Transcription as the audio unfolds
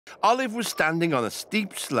Olive was standing on a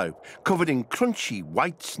steep slope covered in crunchy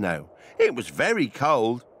white snow. It was very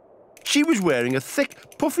cold. She was wearing a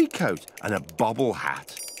thick, puffy coat and a bobble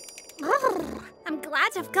hat. I'm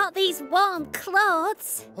glad I've got these warm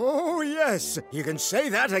clothes. Oh, yes, you can say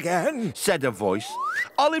that again, said a voice.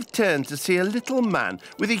 Olive turned to see a little man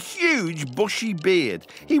with a huge bushy beard.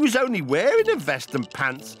 He was only wearing a vest and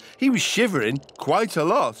pants. He was shivering quite a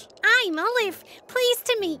lot. I'm Olive. Pleased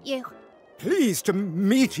to meet you. Pleased to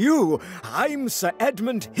meet you. I'm Sir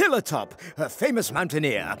Edmund Hillertop, a famous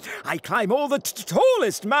mountaineer. I climb all the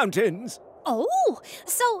tallest mountains. Oh,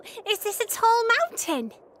 so is this a tall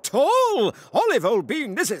mountain? Tall? Olive, old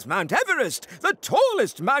bean, this is Mount Everest, the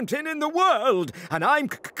tallest mountain in the world, and I'm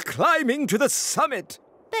climbing to the summit.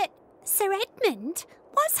 But, Sir Edmund,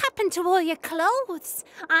 what's happened to all your clothes?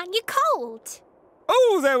 Aren't you cold?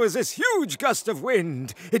 Oh, there was this huge gust of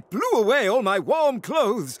wind. It blew away all my warm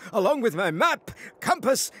clothes, along with my map,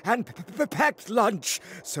 compass, and packed lunch.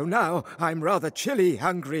 So now I'm rather chilly,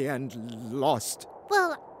 hungry, and lost.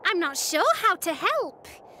 Well, I'm not sure how to help.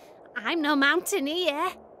 I'm no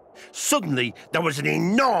mountaineer. Suddenly, there was an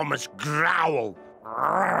enormous growl.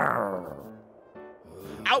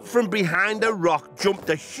 Out from behind a rock jumped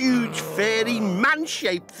a huge, fairy,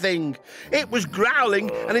 man-shaped thing. It was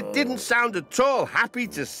growling, and it didn't sound at all happy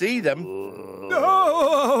to see them.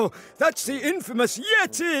 Oh, that's the infamous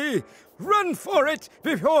Yeti! Run for it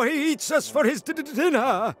before he eats us for his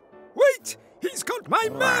dinner! Wait! He's got my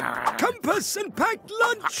map, compass, and packed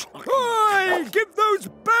lunch! Oi! Give those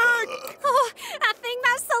back! Oh, I think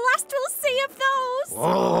that's the last we'll see of those.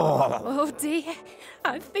 Oh, dear.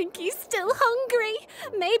 I think he's still hungry.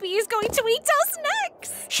 Maybe he's going to eat us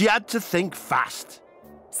next. She had to think fast.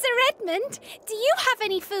 Sir Edmund, do you have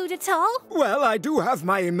any food at all? Well, I do have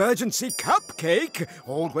my emergency cupcake.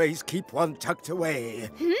 Always keep one tucked away.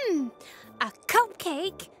 A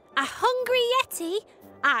cupcake? A hungry Yeti?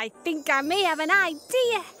 I think I may have an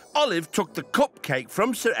idea. Olive took the cupcake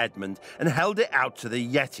from Sir Edmund and held it out to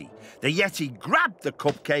the Yeti. The Yeti grabbed the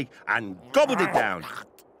cupcake and gobbled it down.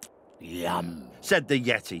 Yum, said the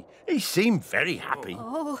Yeti. He seemed very happy.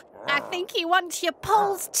 Oh, I think he wants your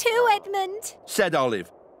poles too, Edmund, said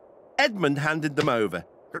Olive. Edmund handed them over.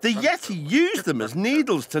 The Yeti used them as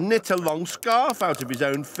needles to knit a long scarf out of his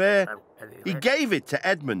own fur. He gave it to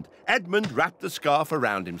Edmund. Edmund wrapped the scarf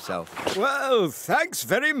around himself. Well, thanks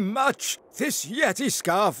very much. This Yeti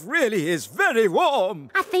scarf really is very warm.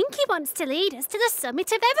 I think he wants to lead us to the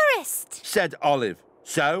summit of Everest, said Olive.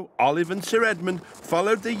 So Olive and Sir Edmund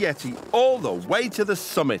followed the Yeti all the way to the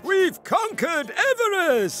summit. We've conquered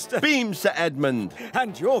Everest! Beamed Sir Edmund.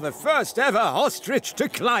 And you're the first ever ostrich to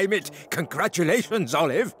climb it. Congratulations,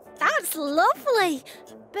 Olive. That's lovely.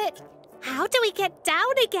 But how do we get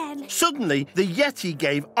down again? Suddenly, the Yeti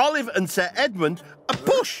gave Olive and Sir Edmund a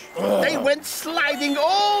push. They went sliding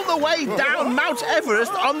all the way down Mount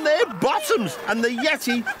Everest on their bottoms, and the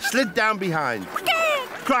Yeti slid down behind.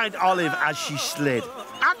 Cried Olive as she slid.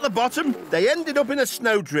 At the bottom, they ended up in a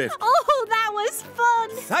snowdrift. Oh, that was fun.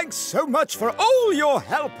 Thanks so much for all your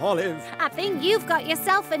help, Olive. I think you've got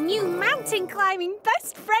yourself a new mountain climbing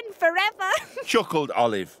best friend forever. Chuckled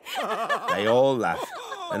Olive. They all laughed.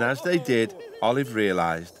 And as they did, Olive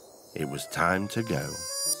realised it was time to go.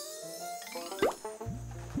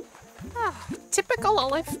 Typical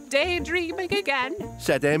Olive, daydreaming again,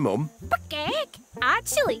 said her mum. Cake?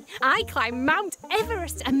 Actually, I climbed Mount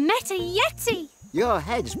Everest and met a Yeti. Your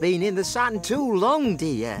head's been in the sand too long,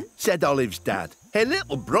 dear, said Olive's dad. Her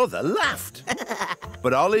little brother laughed.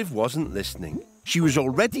 But Olive wasn't listening. She was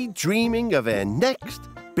already dreaming of her next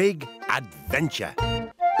big adventure.